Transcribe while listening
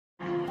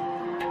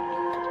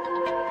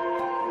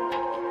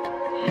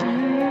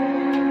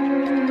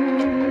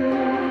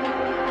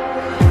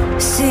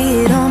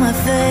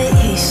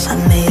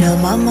up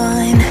my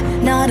mind,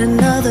 not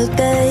another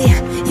day.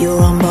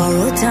 You're on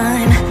borrowed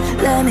time,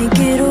 let me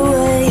get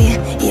away.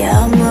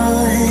 Yeah, I'm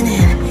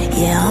running,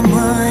 yeah, I'm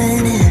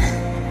running.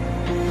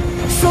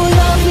 So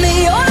love me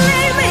or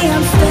leave me,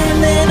 I'm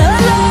standing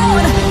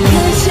alone.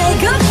 Can't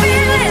shake a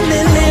feeling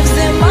that lives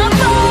in my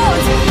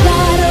bones.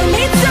 Lie to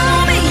me, tell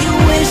me you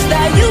wish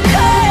that you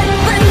could,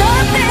 but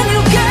nothing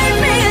you gave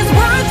me is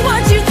worth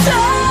what you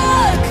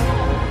took.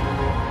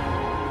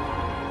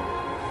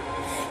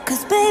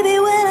 'Cause baby,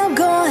 when I'm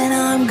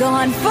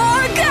gone for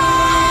good.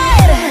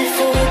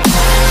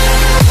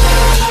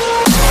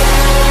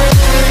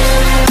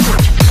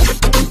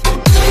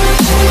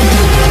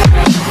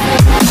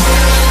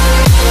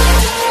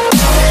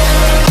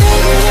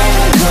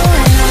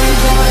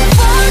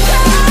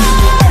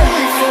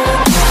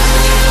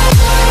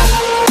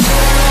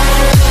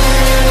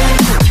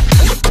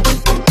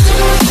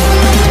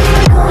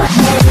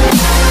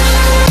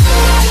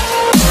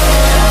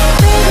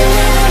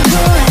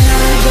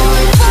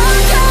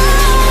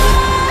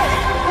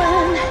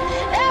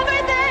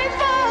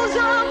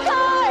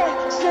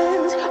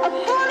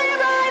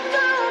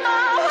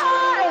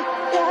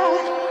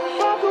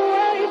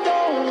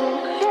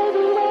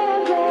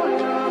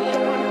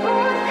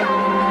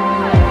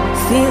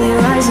 Feel it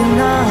rising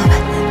up,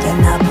 then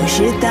I push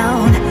it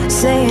down,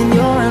 saying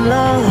you're in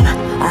love,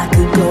 I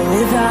could go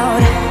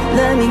without.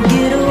 Let me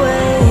get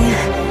away.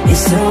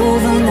 It's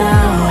over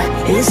now,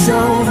 it's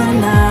over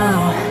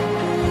now.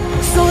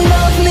 So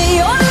love me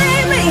or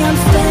leave me, I'm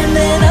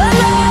standing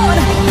alone.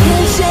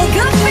 Can't shake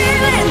a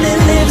feeling that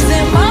lives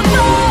in my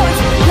bones.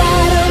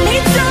 Lie to me,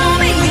 tell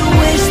me you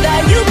wish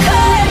that you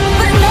could,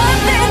 but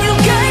nothing you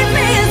gave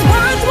me is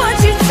worth what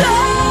you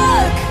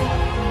took.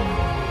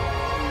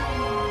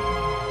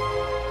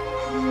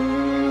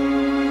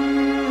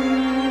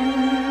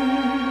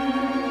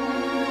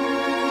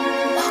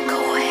 Walk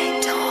away,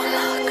 don't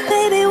look.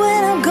 Baby,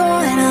 when I'm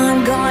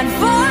gone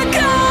for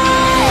good.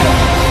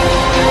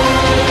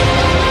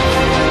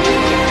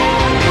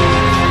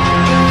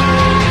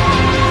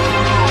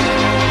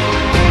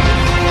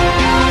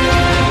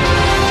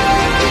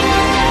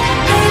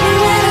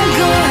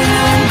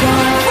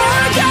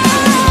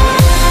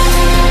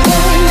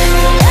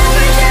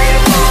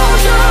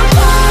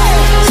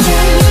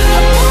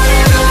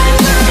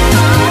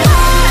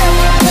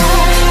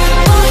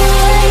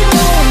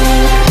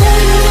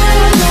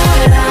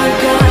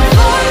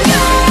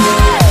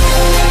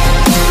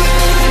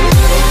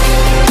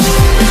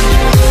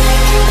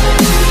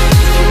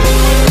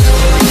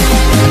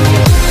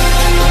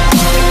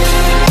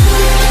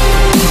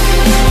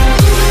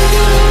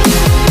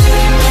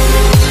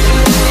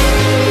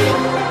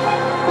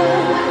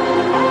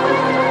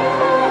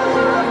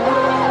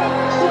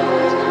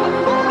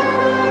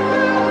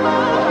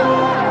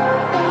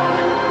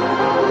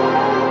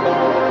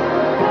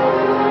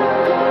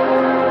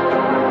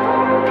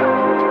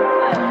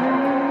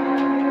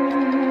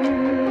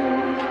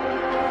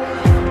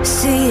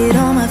 See it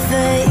on my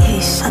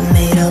face, I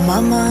made up my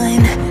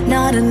mind,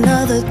 not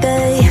another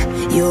day.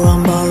 You're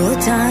on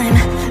borrowed time,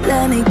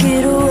 let me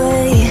get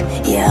away.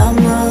 Yeah, I'm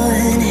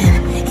running,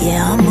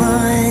 yeah, I'm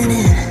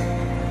running.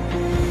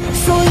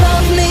 So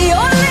love me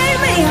or leave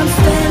me, I'm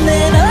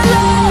standing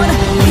alone.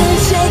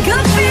 Can't shake a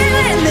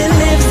feeling that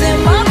lives in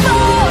my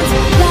bones.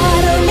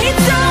 Lie to me,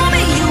 tell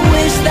me you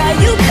wish that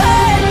you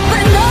could,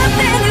 but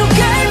nothing you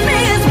gave me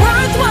is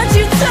worth what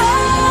you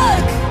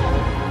took.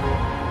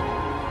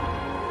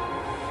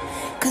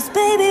 'Cause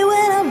baby,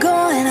 when I'm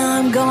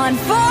gone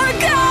for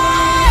good.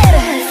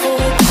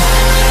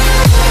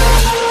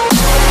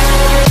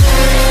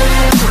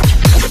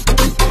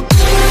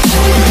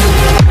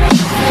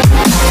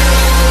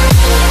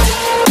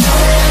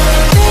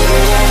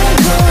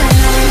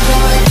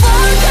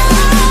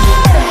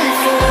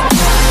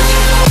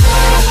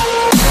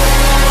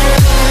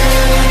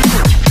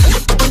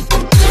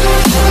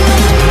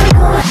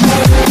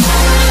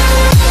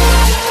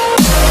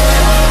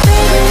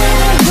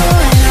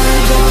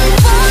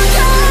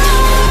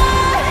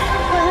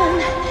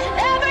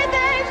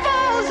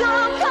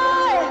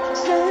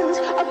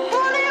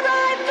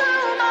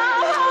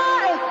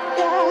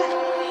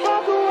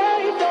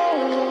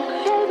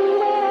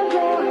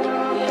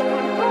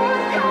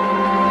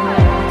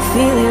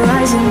 Feel it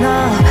rising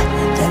up,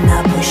 then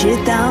I push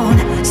it down,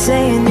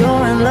 saying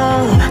you're in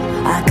love,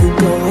 I could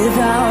go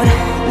without.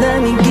 Let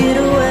me get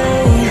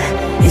away.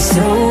 It's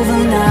over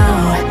now,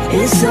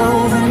 it's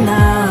over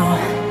now.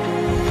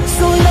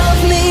 So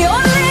love me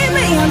or leave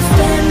me, I'm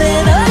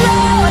standing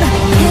alone.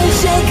 Can't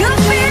shake a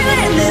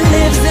feeling that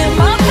lives in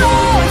my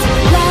bones.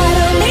 Lie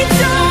to me,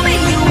 tell me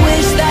you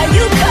wish that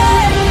you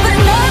could, but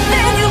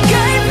nothing you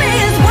gave me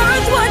is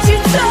worth what you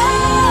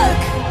took.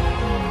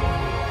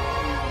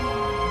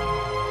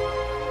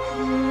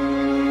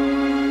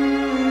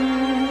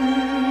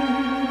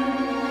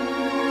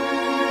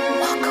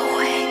 Walk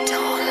away,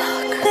 don't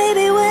look.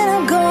 Baby, when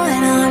I'm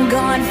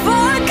gone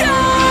for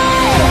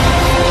good.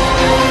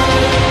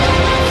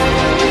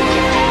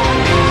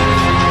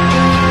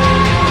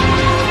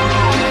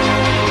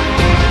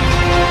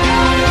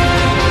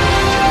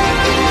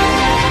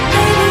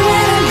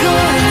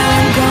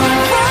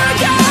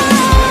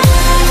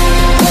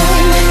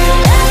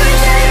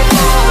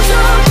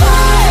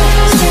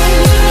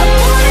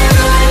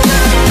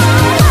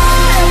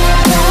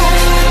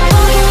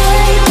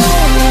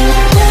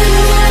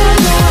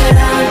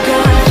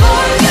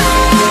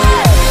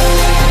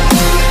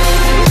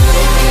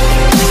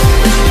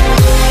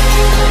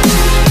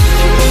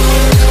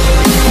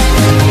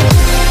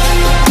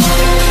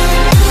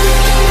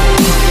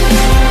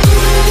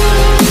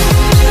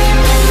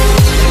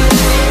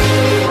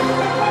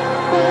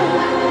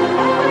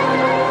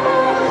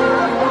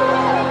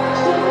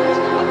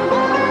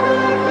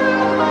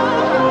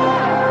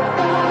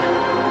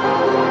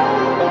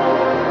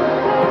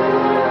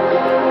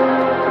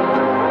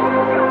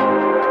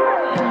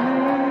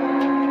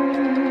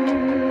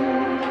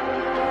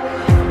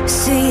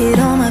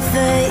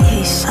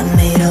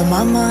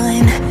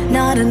 mind,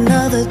 not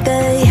another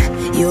day.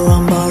 You're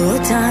on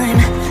borrowed time,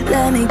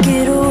 let me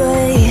get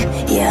away.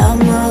 Yeah,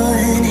 I'm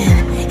running,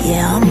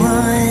 yeah, I'm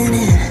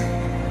running.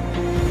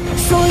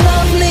 So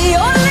love me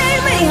or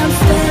leave me, I'm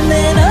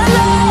standing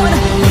alone.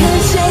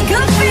 Can't shake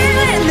a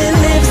feeling that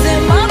lives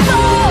in my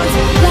bones.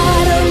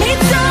 Lie to me,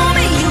 tell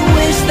me you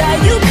wish that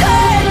you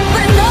could,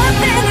 but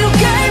nothing you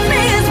gave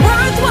me is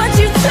worth what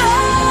you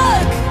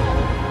took.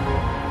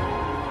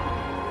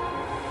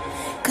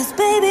 'Cause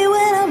baby,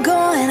 when I'm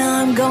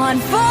gone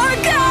for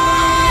good.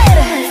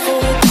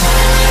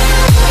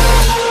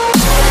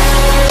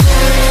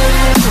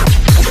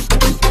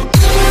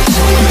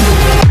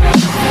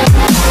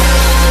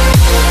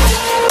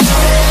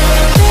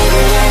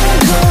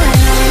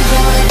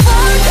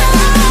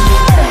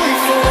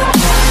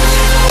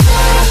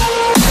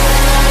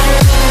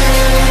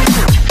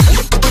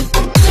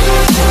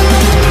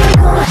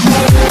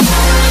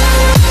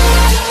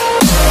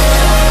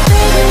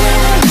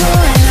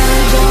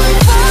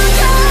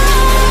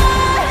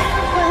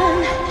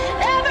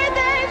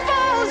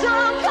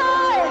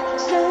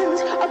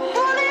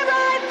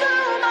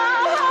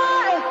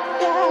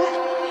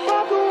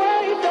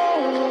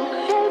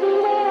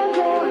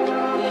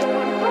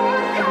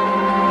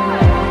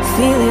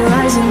 Feel it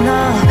rising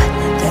up,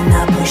 then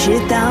I push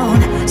it down,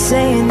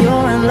 saying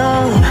you're in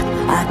love.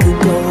 I could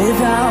go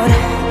without,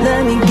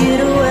 let me get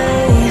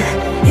away.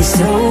 It's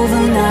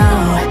over now,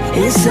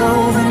 it's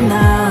over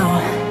now.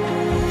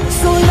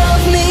 So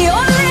love me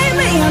or leave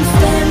me, I'm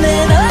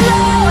standing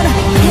alone.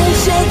 Can't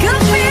shake a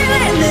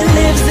feeling that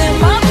lives in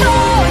my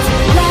bones.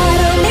 Lie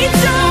to me,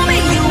 tell me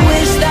you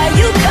wish that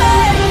you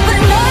could, but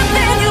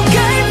nothing you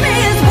gave me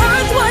is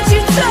worth what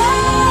you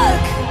took.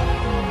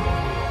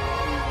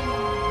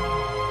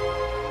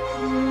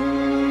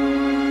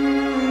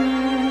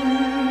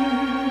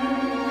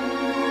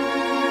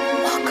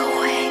 Walk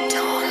away,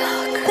 don't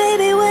look.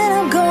 Baby, when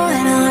I'm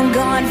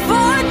gone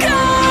for good.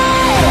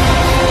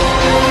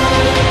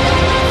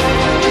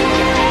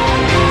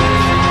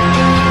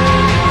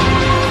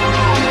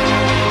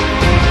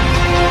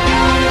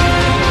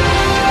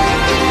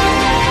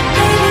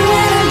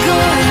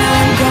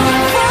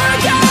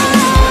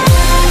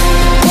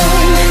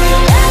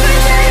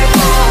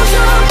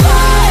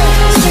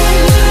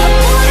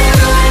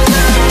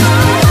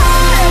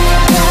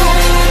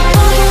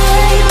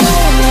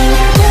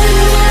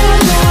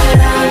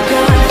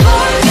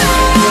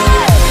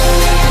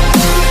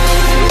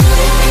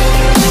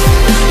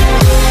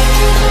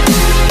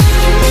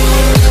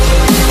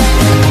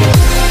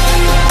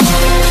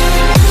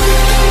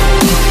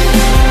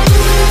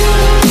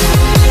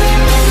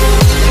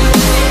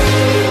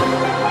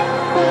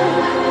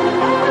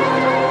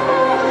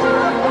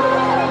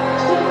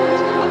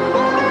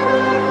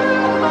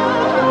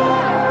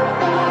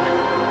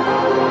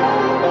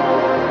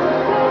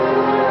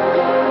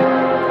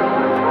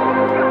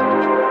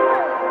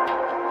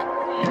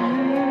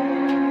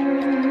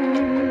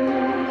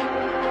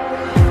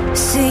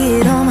 See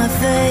it on my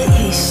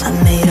face, I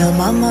made up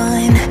my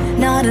mind,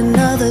 not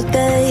another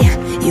day.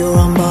 You're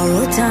on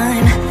borrowed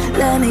time,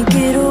 let me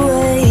get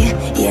away.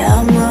 Yeah,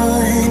 I'm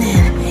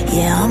running,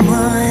 yeah, I'm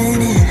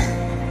running.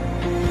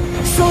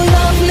 So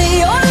love me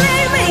or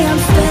leave me,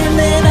 I'm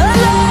standing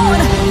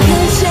alone.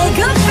 Can't shake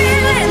a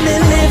feeling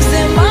that lives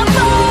in my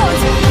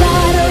bones.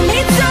 Lie to me,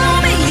 tell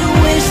me you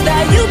wish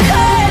that you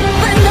could,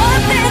 but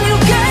nothing you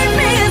gave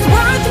me is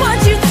worth what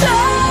you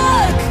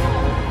took.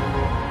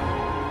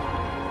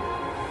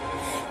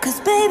 'Cause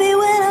baby,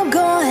 when I'm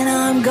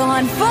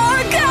gone for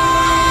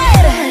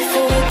good.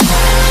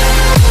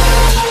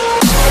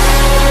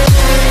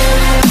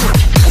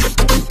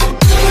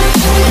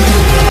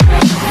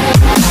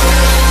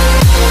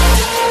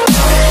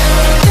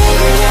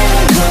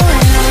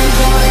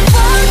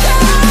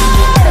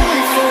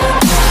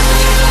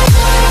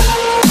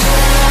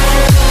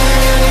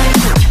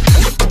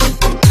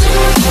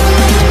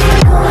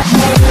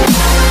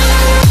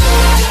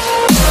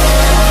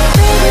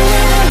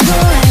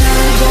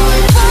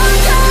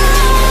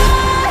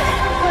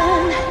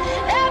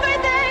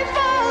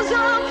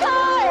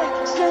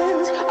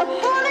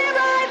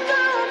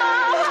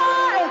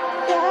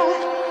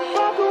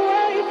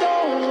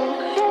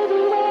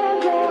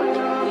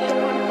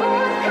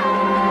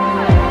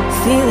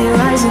 Feel it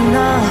rising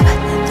up,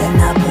 then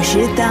I push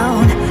it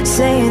down,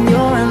 saying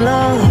you're in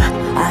love.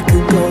 I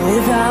could go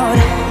without,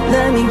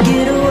 let me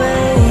get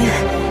away.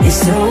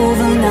 It's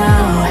over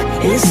now,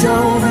 it's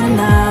over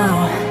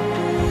now.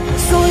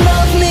 So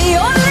love me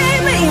or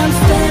leave me, I'm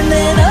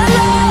standing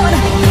alone.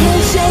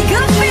 Can't shake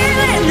a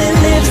feeling that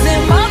lives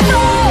in my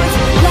bones.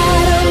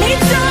 Lie to me,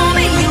 tell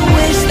me you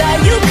wish that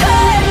you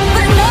could,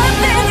 but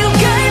nothing you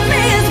gave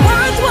me is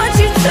worth what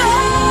you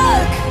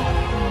took.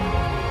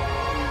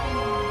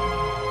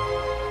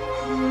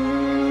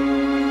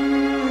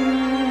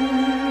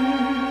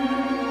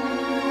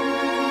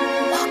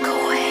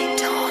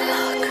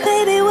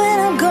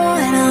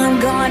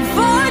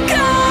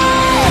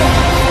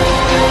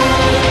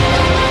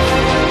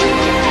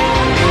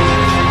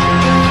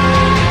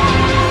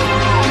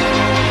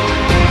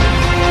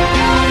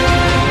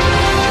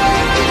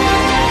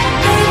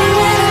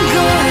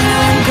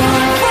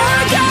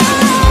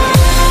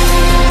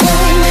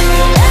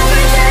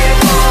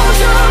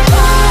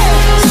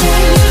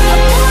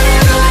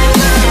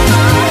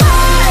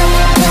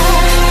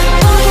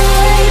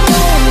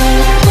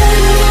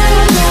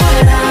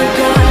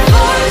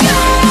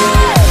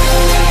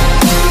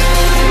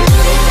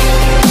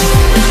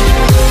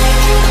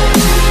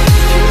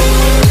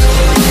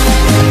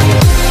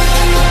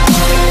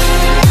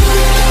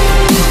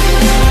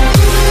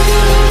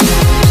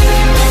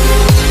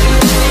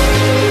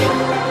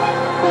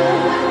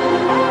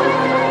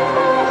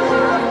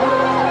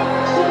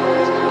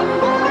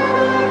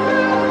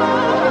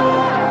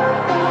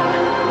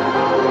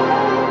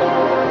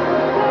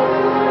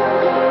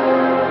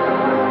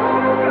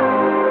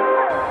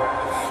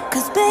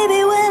 'Cause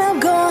baby, when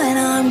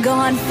I'm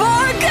gone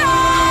for good.